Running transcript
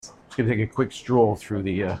Just gonna take a quick stroll through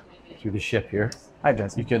the ship here. Hi,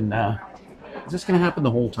 Jesse. You can. Is this gonna happen the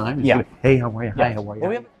whole time? Yeah. Hey, how are you? Yeah. Hi, how are you?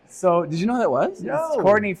 Well, so, did you know who that was? No. It's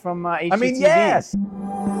Courtney from HGTV. I mean, yes.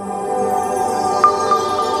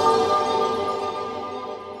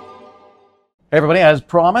 Hey, everybody! As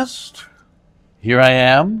promised, here I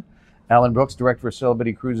am, Allan Brooks, Director of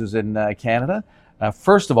Celebrity Cruises in Canada.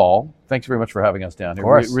 First of all, thanks very much for having us down here. Of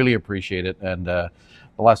course. We really appreciate it. And the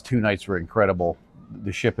last 2 nights were incredible.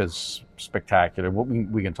 The ship is spectacular.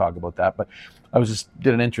 We can talk about that. But I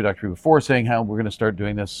did an introductory before saying how we're going to start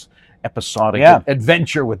doing this episodic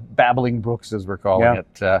adventure with Babbling Brooks, as we're calling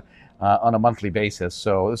it, on a monthly basis.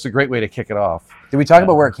 So this is a great way to kick it off. Did we talk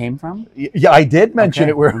about where it came from? Yeah, I did mention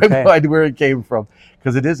it, where it came from,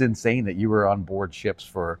 because it is insane that you were on board ships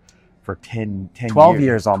for 12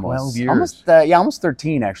 years almost. 12 years. Almost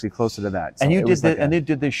 13 actually, closer to that. So and you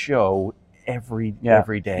did this show every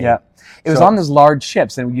day. Yeah. It was on those large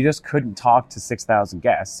ships, and you just couldn't talk to 6,000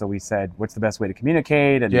 guests. So we said, what's the best way to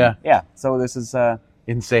communicate? And so this is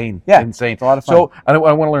insane. Yeah, insane. It's a lot of fun. So I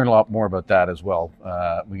want to learn a lot more about that as well.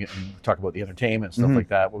 We can talk about the entertainment, stuff like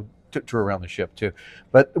that. We'll tour around the ship too.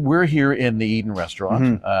 But we're here in the Eden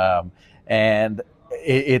restaurant, and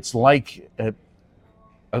it's like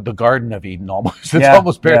the Garden of Eden almost. It's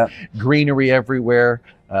almost greenery everywhere.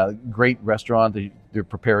 Great restaurant. They're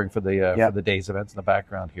preparing for the day's events in the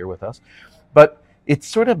background here with us. But it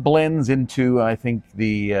sort of blends into, I think,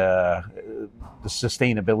 the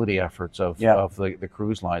sustainability efforts of the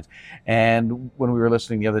cruise lines. And when we were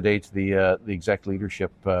listening the other day to the exec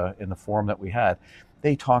leadership in the forum that we had,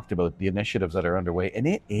 they talked about the initiatives that are underway, and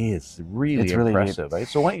it is really impressive. Right?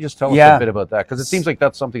 So why don't you just tell us a bit about that? Because it seems like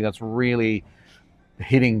that's something that's really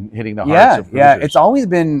hitting the hearts of cruisers. Yeah, it's always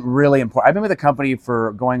been really important. I've been with the company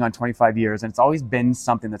for going on 25 years, and it's always been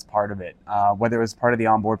something that's part of it, whether it was part of the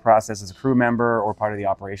onboard process as a crew member or part of the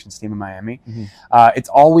operations team in Miami. It's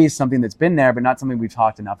always something that's been there, but not something we've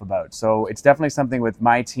talked enough about. So it's definitely something with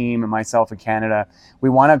my team and myself in Canada. We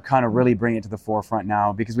want to kind of really bring it to the forefront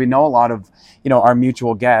now, because we know a lot of our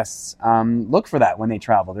mutual guests look for that when they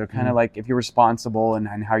travel. They're kind of like, if you're responsible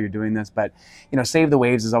and how you're doing this, but Save the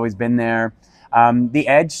Waves has always been there. The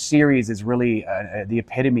Edge series is really the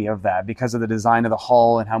epitome of that, because of the design of the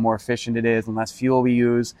hull and how more efficient it is and less fuel we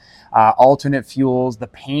use. Alternate fuels, the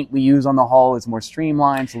paint we use on the hull is more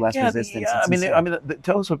streamlined, so less resistance.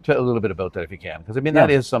 Tell us a little bit about that if you can, because that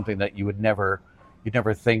is something that you'd never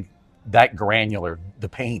think that granular, the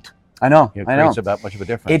paint. I know. Creates about much of a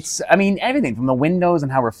difference. It's, everything from the windows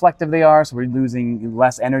and how reflective they are, so we're losing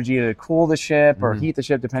less energy to cool the ship or heat the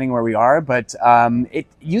ship, depending where we are. But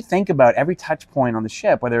you think about every touch point on the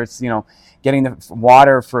ship, whether it's getting the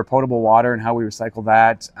water for potable water and how we recycle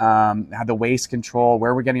that, how the waste control,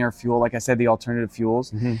 where we're getting our fuel. Like I said, the alternative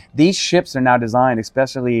fuels. These ships are now designed,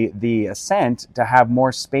 especially the Ascent, to have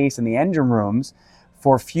more space in the engine rooms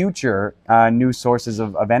for future new sources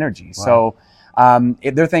of energy. Wow. So.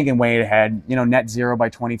 They're thinking way ahead, net zero by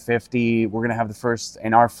 2050. We're going to have the first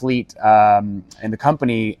in our fleet in the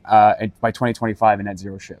company by 2025 a net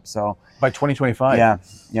zero ship. So by 2025?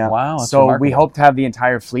 Yeah. Wow. So remarkable. We hope to have the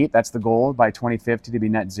entire fleet. That's the goal, by 2050 to be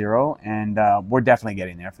net zero. And we're definitely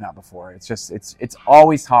getting there, if not before. It's just, it's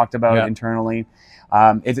always talked about internally.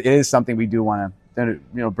 It is something we do want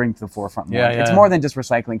to bring to the forefront more. It's more than just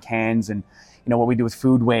recycling cans and what we do with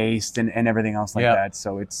food waste and everything else like that.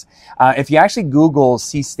 So it's if you actually Google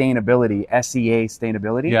Sustainability, SEA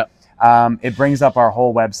Sustainability, it brings up our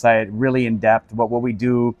whole website really in depth about what we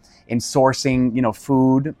do in sourcing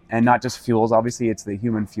food and not just fuels. Obviously, it's the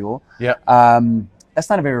human fuel. That's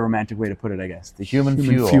not a very romantic way to put it, I guess. The human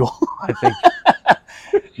fuel. I think.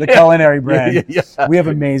 The culinary brand. We have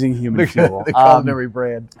amazing human fuel. The culinary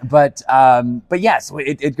brand. But yes,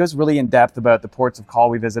 it goes really in depth about the ports of call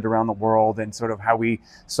we visit around the world and sort of how we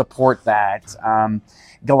support that.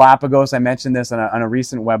 Galapagos, I mentioned this on a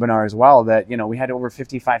recent webinar as well, that we had over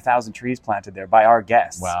 55,000 trees planted there by our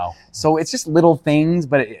guests. Wow. So it's just little things,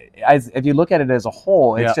 but if you look at it as a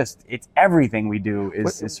whole, it's everything we do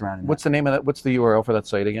is surrounding. What's the name of that? What's the URL for that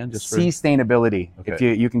site again? Sustainability. Okay. If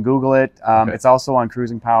you can Google it, it's also on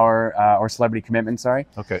Cruising Power or Celebrity Commitment. Sorry.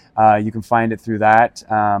 Okay. You can find it through that.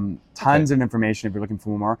 Tons of information if you're looking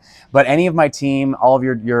for more. But any of my team, all of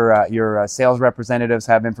your sales representatives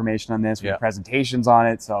have information on this. We have presentations on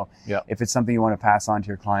it. So if it's something you want to pass on to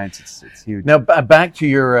your clients, it's huge. Now back to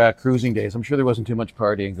your cruising days. I'm sure there wasn't too much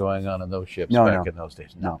partying going on those ships back in those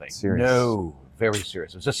days. Nothing. No, serious. No, very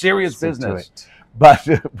serious. It's a serious business. But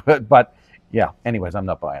Yeah. Anyways, I'm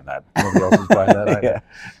not buying that. Nobody else is buying that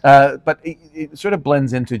either. But it sort of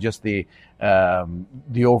blends into just the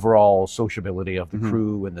overall sociability of the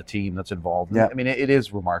crew and the team that's involved. Yeah. I mean, it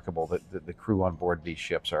is remarkable that the crew on board these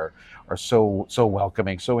ships are so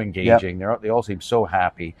welcoming, so engaging. They all seem so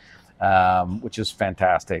happy, which is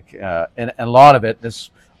fantastic. And a lot of it,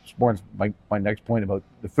 this is my next point about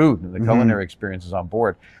the food and the culinary experiences on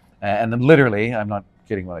board. And then literally, I'm not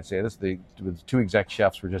kidding when I say this, the two exec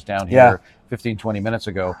chefs were just down here 15, 20 minutes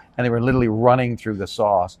ago, and they were literally running through the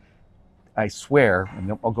sauce. I swear,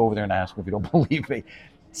 and I'll go over there and ask them if you don't believe me,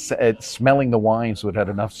 smelling the wine so it had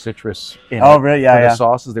enough citrus in it really? for the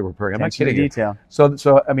sauces they were preparing. I'm not kidding you. Detail.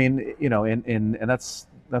 So I mean, you know, and that's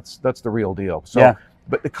the real deal. So,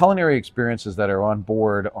 but the culinary experiences that are on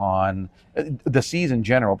board on the seas in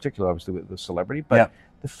general, particularly obviously with the celebrity, but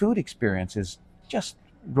the food experience is just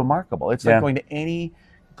remarkable. It's like going to any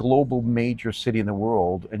global major city in the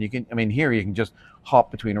world, and you can, I mean, here you can just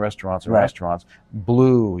hop between restaurants and restaurants.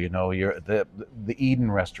 Blue, you know, the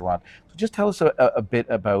Eden restaurant. So just tell us a bit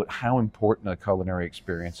about how important the culinary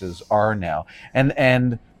experiences are now,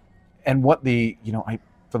 and what the, you know,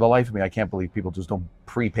 for the life of me, I can't believe people just don't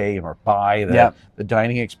prepay or buy the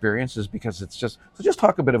dining experiences, because it's just, so just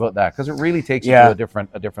talk a bit about that, because it really takes you to a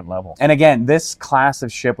different level. And again, this class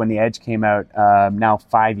of ship, when the Edge came out now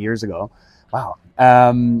 5 years ago, wow.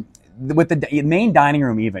 With the main dining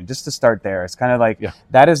room, even just to start there, it's kind of like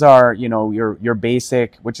that is our, you know, your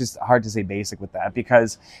basic, which is hard to say basic with that,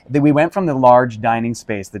 because we went from the large dining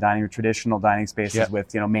space, the traditional dining spaces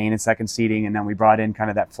with, you know, main and second seating, and then we brought in kind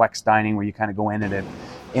of that flex dining where you kind of go in at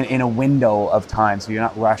in a window of time, so you're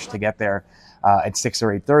not rushed to get there at 6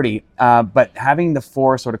 or 8:30. But having the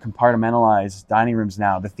 4 sort of compartmentalized dining rooms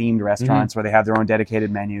now, the themed restaurants where they have their own dedicated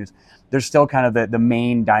menus. There's still kind of the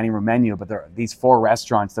main dining room menu, but these 4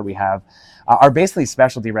 restaurants that we have are basically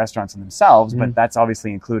specialty restaurants in themselves, but that's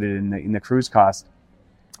obviously included in the cruise cost.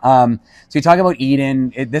 So you talk about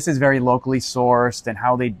Eden. This is very locally sourced, and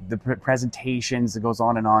how the presentations, it goes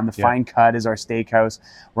on and on. The Fine Cut is our steakhouse,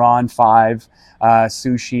 Raw and 5,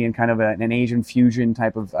 sushi, and kind of an Asian fusion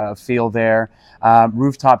type of feel there.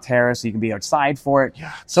 Rooftop terrace, so you can be outside for it.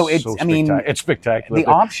 Yeah, so it's, I mean, it's spectacular. The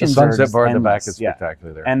options, the sunset bar in the back is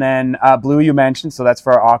spectacular there. And then Blue, you mentioned, so that's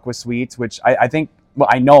for our Aqua Suites, which I think, well,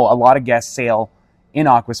 I know a lot of guests sail in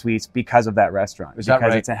Aqua Suites because of that restaurant. Is that right?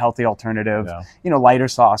 Because it's a healthy alternative, you know, lighter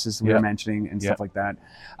sauces we were mentioning and stuff like that.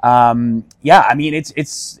 I mean,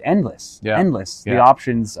 it's endless, endless. The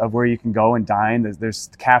options of where you can go and dine. There's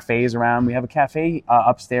cafes around. We have a cafe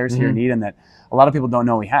upstairs here in Eden that a lot of people don't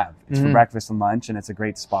know we have. It's for breakfast and lunch, and it's a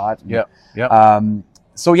great spot.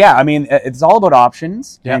 So yeah, I mean, it's all about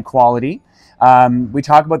options and quality. We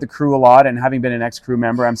talk about the crew a lot, and having been an ex-crew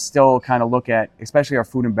member, I'm still kind of look at, especially our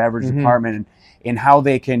food and beverage department, and how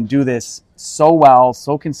they can do this so well,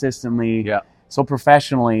 so consistently, so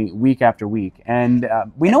professionally, week after week. And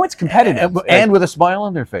we know it's competitive. And with a smile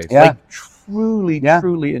on their face. Like truly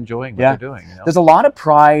enjoying what they're doing. You know? There's a lot of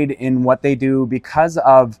pride in what they do because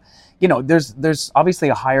of, you know, there's obviously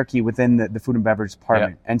a hierarchy within the food and beverage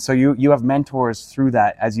department. And so you have mentors through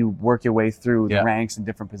that as you work your way through the ranks and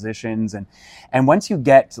different positions. And once you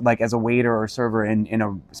get, like, as a waiter or server in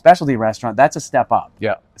a specialty restaurant, that's a step up.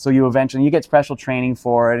 So you get special training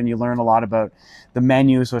for it, and you learn a lot about the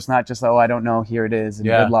menu. So it's not just, oh, I don't know, here it is, and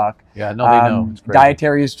good luck. No, they know. It's crazy.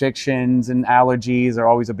 Dietary restrictions and allergies are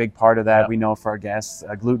always a big part of that. We know for our guests,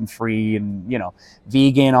 gluten-free and, you know,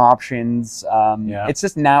 vegan options. It's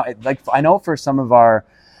just now, like, I know for some of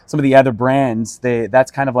the other brands, that's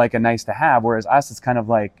kind of like a nice to have, whereas us, it's kind of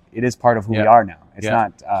like, it is part of who we are now. It's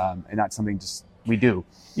not something just we do.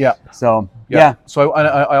 So So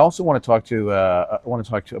I also want to talk to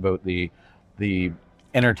about the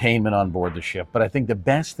entertainment on board the ship, but I think the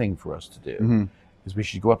best thing for us to do is we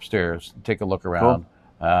should go upstairs and take a look around.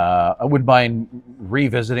 I wouldn't mind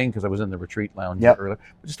revisiting, because I was in the retreat lounge earlier.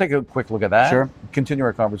 But just take a quick look at that. Continue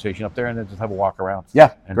our conversation up there, and then just have a walk around.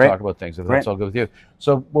 And talk about things. If that's all good with you.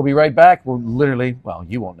 So we'll be right back. We'll literally, well,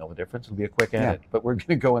 you won't know the difference. It'll be a quick edit, but we're going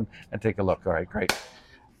to go and take a look. All right, great.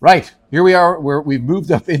 Right, here we are. We've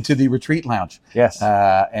moved up into the retreat lounge.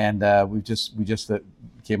 And we just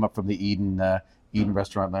came up from the Eden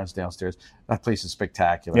restaurant lounge downstairs. That place is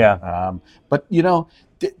spectacular. But you know,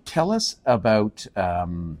 tell us about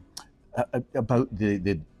the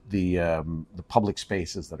public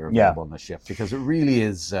spaces that are available on the ship, because it really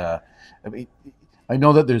is. I mean, I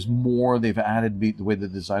know that there's more. They've added the way they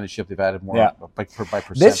design the ship. They've added more by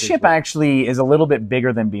percentage. This ship actually is a little bit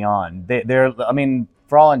bigger than Beyond. They're I mean,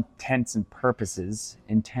 for all intent and purposes.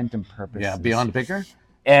 Yeah, Beyond bigger.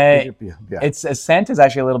 Its ascent is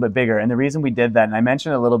actually a little bit bigger, and the reason we did that, and I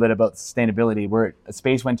mentioned a little bit about sustainability, where a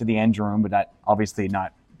space went to the engine room, but obviously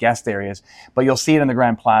not guest areas. But you'll see it in the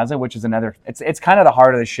Grand Plaza, which is another. It's kind of the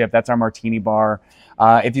heart of the ship. That's our martini bar.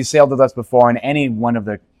 If you sailed with us before on any one of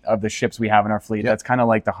the ships we have in our fleet, that's kind of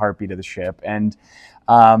like the heartbeat of the ship, and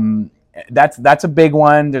that's a big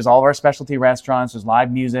one. There's all of our specialty restaurants. There's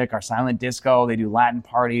live music, our silent disco. They do Latin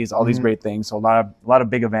parties, all these great things. So a lot of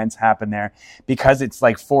big events happen there because it's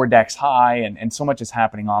like 4 decks high, and so much is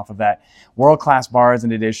happening off of that. World-class bars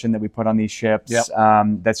in addition that we put on these ships.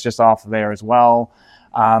 That's just off of there as well.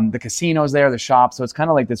 The casinos there, the shops. So it's kind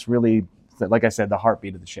of like this really, like I said, the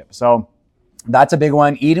heartbeat of the ship. So that's a big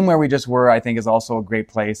one. Eden, where we just were, I think is also a great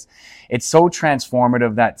place. It's so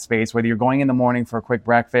transformative, that space, whether you're going in the morning for a quick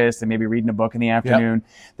breakfast and maybe reading a book in the afternoon.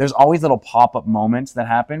 There's always little pop-up moments that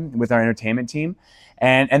happen with our entertainment team.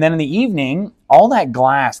 And then in the evening, all that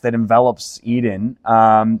glass that envelops Eden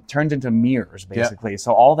turns into mirrors, basically.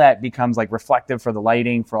 So all that becomes like reflective for the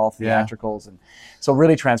lighting, for all theatricals, and so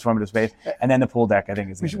really transformative space. And then the pool deck, I think,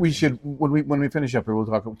 is we should when we finish up here,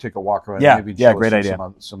 we'll take a walk around. Yeah, and maybe show great idea.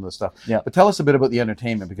 Some of the stuff. Yeah. But tell us a bit about the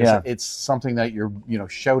entertainment, because it's something that you're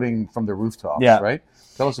shouting from the rooftops, right?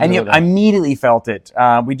 Tell us a bit about that. I immediately felt it.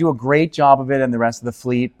 We do a great job of it and the rest of the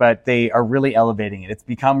fleet, but they are really elevating it. It's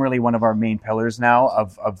become really one of our main pillars now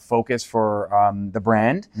of focus for the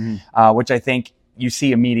brand, which I think you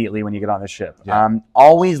see immediately when you get on the ship.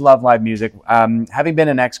 Always love live music. Having been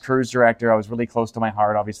an ex-cruise director, I was really close to my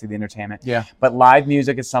heart, obviously, the entertainment. But live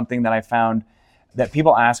music is something that I found that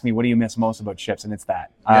people ask me, what do you miss most about ships? And it's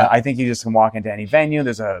that. I think you just can walk into any venue.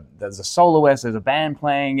 There's a soloist, there's a band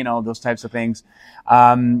playing, those types of things.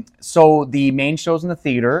 So the main shows in the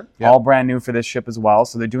theater, all brand new for this ship as well.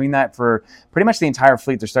 So they're doing that for pretty much the entire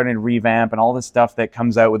fleet. They're starting to revamp, and all this stuff that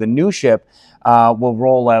comes out with a new ship will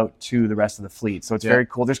roll out to the rest of the fleet. So it's very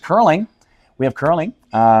cool. There's curling. We have curling,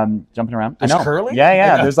 jumping around. There's curling?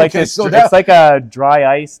 Yeah. There's like this. So it's like a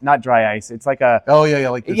dry ice, not dry ice. It's like a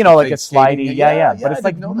like this, like a slidey. Yeah. But it's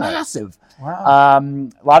like massive. Wow.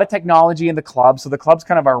 A lot of technology in the club. So the club's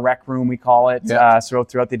kind of our rec room, we call it. So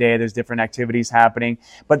throughout the day, there's different activities happening.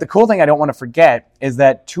 But the cool thing I don't want to forget is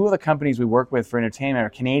that 2 of the companies we work with for entertainment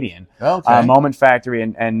are Canadian. Moment Factory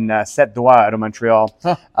and Set Droit out of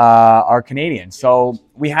Montreal are Canadian. So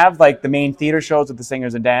we have like the main theater shows with the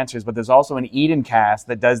singers and dancers, but there's also an Eden cast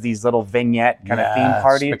that does these little vignette kind of theme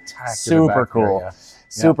parties. Super cool. There,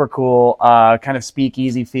 super cool, kind of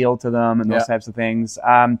speakeasy feel to them and those types of things.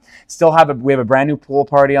 We have a brand new pool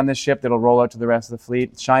party on this ship that'll roll out to the rest of the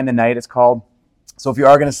fleet. Shine the Night, it's called. So if you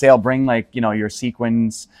are going to sail, bring your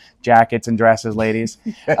sequins, jackets, and dresses, ladies.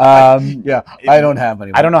 I don't have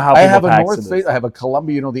any. I don't know how I people have a pack North Face. I have a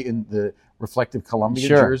Columbia, the reflective Columbia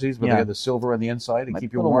jerseys where they have the silver on the inside and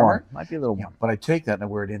keep you warmer. Might be a little warm. But I take that and I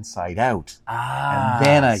wear it inside out. And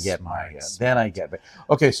then I get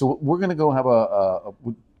Okay, so we're going to go have a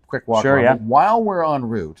quick walk around. While we're en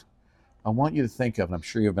route, I want you to think of, and I'm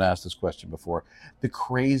sure you've been asked this question before, the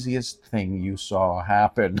craziest thing you saw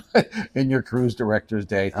happen in your cruise director's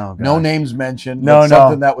day. No names mentioned.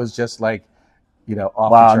 Something that was just like, off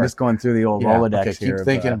the chart. I'm just going through the old Rolodex here. Keep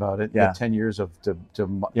thinking about it. The 10 years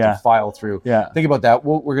to file through. Think about that.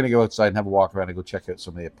 We're going to go outside and have a walk around and go check out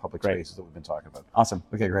some of the public spaces that we've been talking about. Awesome.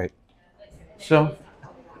 Okay, great. So,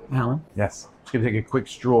 Allan. Yes. Just going to take a quick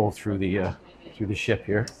stroll through the ship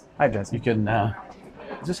here. Hi, Jesse. You can.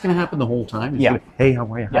 Is this going to happen the whole time? Hey, how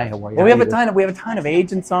are you? Hi, how are you? Well, we have a ton of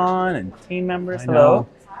agents on and team members. Hello.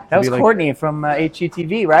 That was Courtney from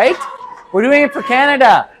HGTV, right? We're doing it for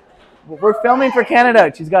Canada. We're filming for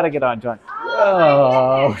Canada. She's got to get on, John.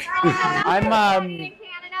 Oh. I'm Canada.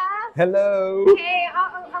 Hello. Okay,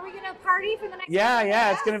 are we gonna party for the next?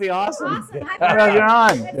 Yeah, it's gonna be awesome. You're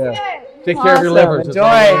on. Good. Take care of your livers.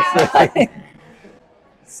 Enjoy.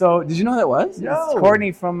 So, did you know who that was? No. It's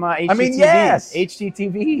Courtney from HGTV. I mean, yes.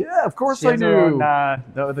 HGTV. Yeah, of course I knew.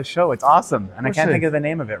 The show. It's awesome. And I can't think of the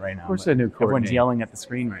name of it right now. Of course I knew Courtney. Everyone's yelling at the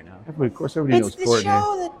screen right now. Of course everybody knows Courtney.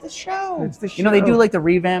 The show. It's the show. They do like the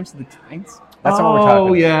revamps of the things. That's what we're talking about.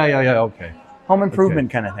 Oh, yeah, okay. Home improvement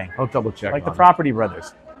kind of thing. I'll double check. Like the Property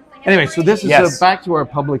Brothers. Anyway, so this is back to our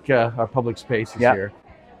public spaces here.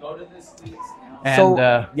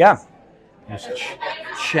 And there's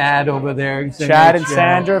Chad over there. Chad and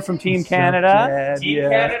Sandra from Team Canada. Team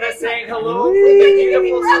Canada saying hello from the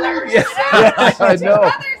beautiful southern I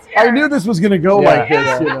know. I knew this was going to go like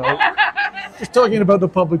this, Just talking about the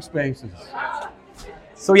public spaces.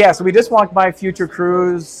 So we just walked by Future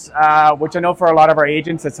Cruise, which I know for a lot of our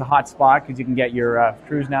agents, it's a hot spot because you can get your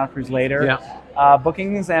cruise now, cruise later.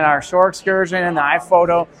 bookings and our shore excursion and the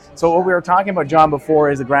iPhoto. So what we were talking about, John,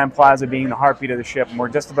 before is the Grand Plaza being the heartbeat of the ship, and we're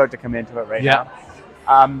just about to come into it right now.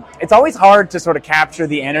 It's always hard to sort of capture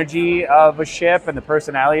the energy of a ship and the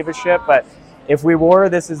personality of a ship, but if we were,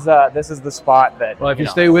 this is the spot that. Well, if you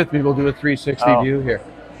stay with me, we'll do a 360 view here.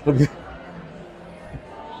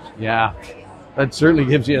 Yeah, that certainly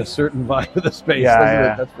gives you a certain vibe of the space.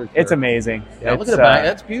 Yeah, That's for sure. It's amazing. Yeah, look at the back.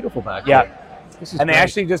 That's beautiful back there. This is And they great.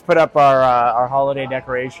 actually just put up our holiday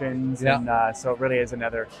decorations, Yeah. and so it really is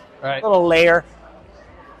another Right. little layer.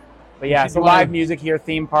 But yeah, so live music here,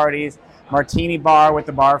 theme parties, martini bar with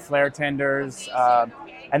the bar flare tenders,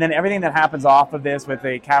 and then everything that happens off of this with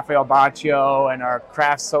the Cafe Al Baccio and our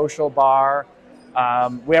craft social bar.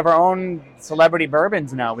 We have our own celebrity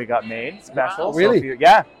bourbons now we got made, special. Wow, really? So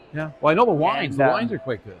yeah. Yeah. Well, I know the wines. And, The wines are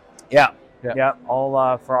quite good. Yeah,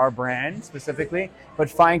 all for our brand specifically. But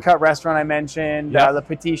Fine Cut Restaurant I mentioned, Yeah. Le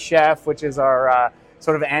Petit Chef, which is our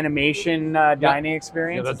sort of animation dining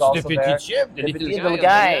experience. is also there. The petit little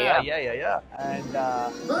guy. Yeah. And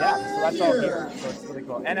so that's all here. So it's really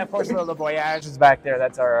cool. And of course, Le Voyage is back there.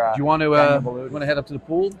 That's our. Do you want to Daniel Boulud. head up to the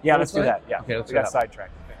pool? Yeah, let's do that. Yeah. Okay, let's we got go.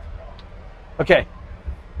 sidetracked. Okay.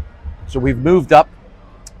 So we've moved up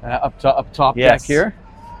top Yes. deck here.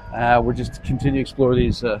 We're just continue to explore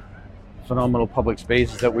these phenomenal public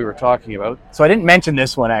spaces that we were talking about. So I didn't mention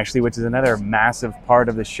this one actually, which is another massive part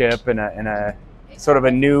of the ship and a sort of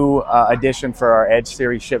a new addition for our Edge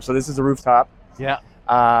series ship. So this is a rooftop. Yeah.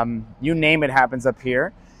 You name it happens up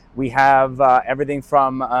here. We have everything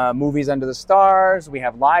from movies under the stars. We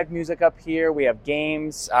have live music up here. We have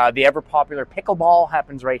games. The ever popular pickleball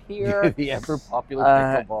happens right here. The ever popular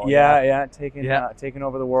pickleball. Taking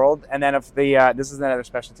over the world. And then if this is another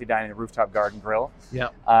specialty dining, a rooftop garden grill. Yeah.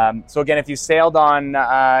 So again, if you sailed on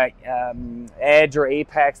Edge or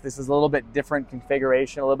Apex, this is a little bit different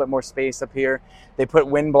configuration, a little bit more space up here. They put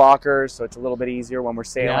wind blockers, so it's a little bit easier when we're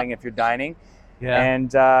sailing if you're dining. Yeah.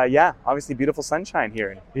 And obviously beautiful sunshine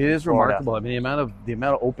here. It is Florida. remarkable. I mean, the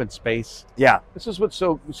amount of open space. Yeah. This is what's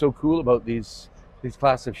so cool about these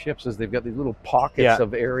class of ships is they've got these little pockets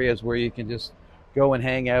of areas where you can just go and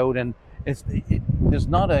hang out, and there's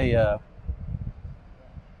not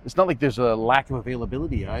it's not like there's a lack of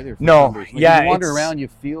availability either. For No. members. Like, Yeah, you wander it's- around, you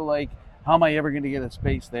feel like, how am I ever going to get a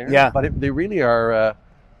space there? Yeah. But they really are.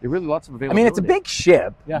 They really lots of I availability. mean, it's a big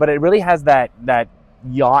ship, Yeah. but it really has that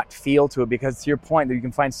yacht feel to it, because to your point that you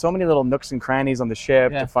can find so many little nooks and crannies on the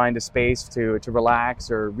ship to find a space to relax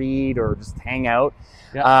or read or just hang out.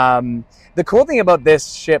 The cool thing about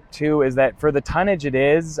this ship too is that for the tonnage it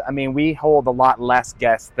is, I mean, we hold a lot less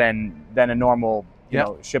guests than a normal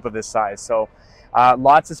ship of this size. So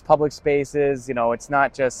lots of public spaces. It's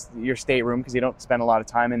not just your stateroom, because you don't spend a lot of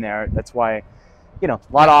time in there. That's why a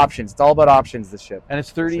lot of options. It's all about options, this ship. And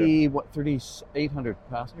it's 3,800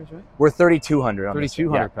 passengers, right? We're 3,200 on this ship.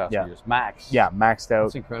 3,200 passengers, max. Yeah, maxed out.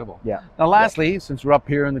 That's incredible. Yeah. Now, lastly, since we're up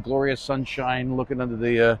here in the glorious sunshine, looking under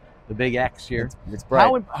the big X here, it's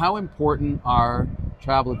bright. How important are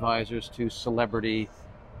travel advisors to celebrity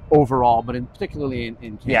overall, but particularly in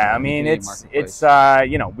Canada? Yeah, I mean, Canadian it's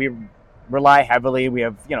marketplace? we rely heavily. We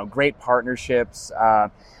have great partnerships.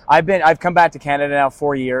 I've come back to Canada now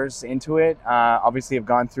 4 years into it. Obviously, I've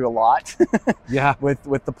gone through a lot. Yeah.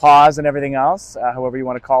 with the pause and everything else, however you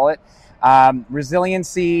want to call it.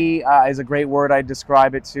 Resiliency is a great word I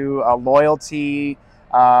describe it to. Loyalty,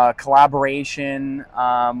 collaboration.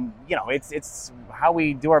 It's how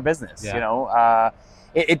we do our business. Yeah.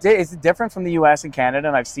 It's different from the U.S. and Canada,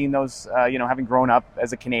 and I've seen those. Having grown up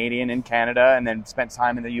as a Canadian in Canada and then spent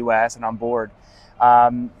time in the U.S. and on board.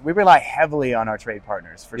 We rely heavily on our trade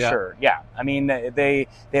partners for sure. Yeah, I mean they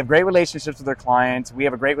have great relationships with their clients. We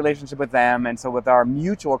have a great relationship with them, and so with our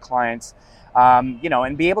mutual clients,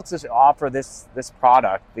 and be able to offer this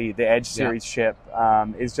product, the Edge series ship,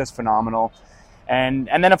 is just phenomenal. And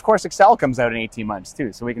then of course Excel comes out in 18 months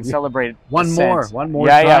too, so we can celebrate one more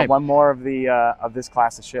time. one more of the of this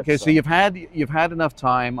class of ships. Okay, so you've had enough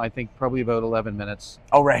time. I think probably about 11 minutes.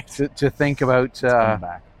 Oh right, to think about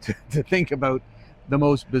back. to think about the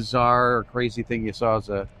most bizarre or crazy thing you saw as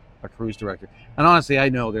a cruise director. And honestly, I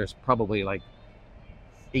know there's probably like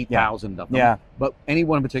 8,000 of them. Yeah. But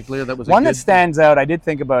anyone in particular that was one that stands out, I did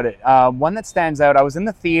think about it. One that stands out, I was in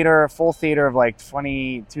the theater, a full theater of like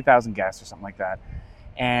 22,000 guests or something like that.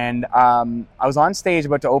 And I was on stage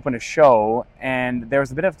about to open a show, and there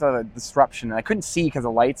was a bit of a disruption. I couldn't see because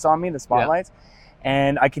of lights on me, the spotlights. Yeah.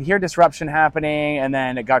 And I could hear disruption happening, and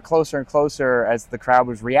then it got closer and closer as the crowd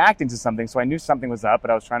was reacting to something. So I knew something was up,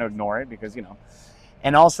 but I was trying to ignore it because,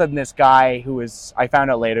 And all of a sudden, this guy I found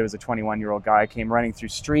out later was a 21-year-old guy, came running through,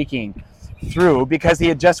 streaking through because he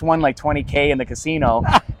had just won like 20K in the casino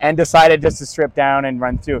and decided just to strip down and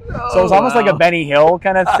run through. So it was almost like a Benny Hill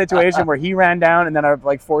kind of situation where he ran down and then our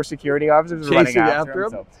like 4 security officers were running after him.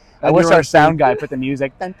 So I wish our sound guy put the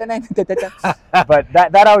music, dun, dun, dun, dun, dun, dun. But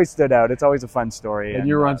that always stood out. It's always a fun story. And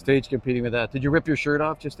you were on stage competing with that. Did you rip your shirt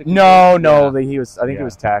off just to compete? No. He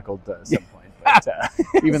was tackled at some point. But,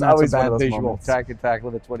 even that's always a one bad of those visual. moments.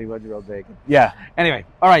 Tackling a 21-year-old bacon. Yeah. Anyway,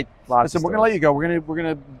 all right. Lots Listen, we're gonna let you go. We're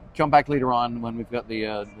gonna come back later on when we've got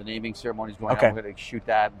the naming ceremonies going on. We're gonna shoot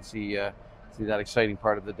that and see that exciting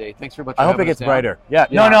part of the day. Thanks very much. I hope it gets brighter. Yeah.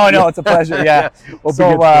 Yeah. No. It's a pleasure. Yeah. Hope it gets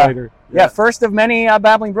brighter. Yeah. First of many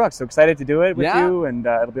Babbling Brooks. So excited to do it with you, and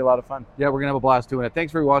it'll be a lot of fun. Yeah, we're gonna have a blast doing it.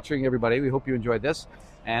 Thanks for watching, everybody. We hope you enjoyed this,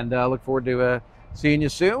 and look forward to seeing you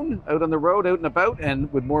soon out on the road, out and about,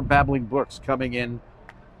 and with more Babbling Brooks coming in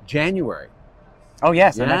January. Oh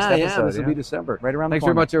yes, the next episode. This will be December. Right around the Thanks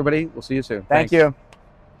corner. very much, everybody. We'll see you soon. Thank Thanks. you.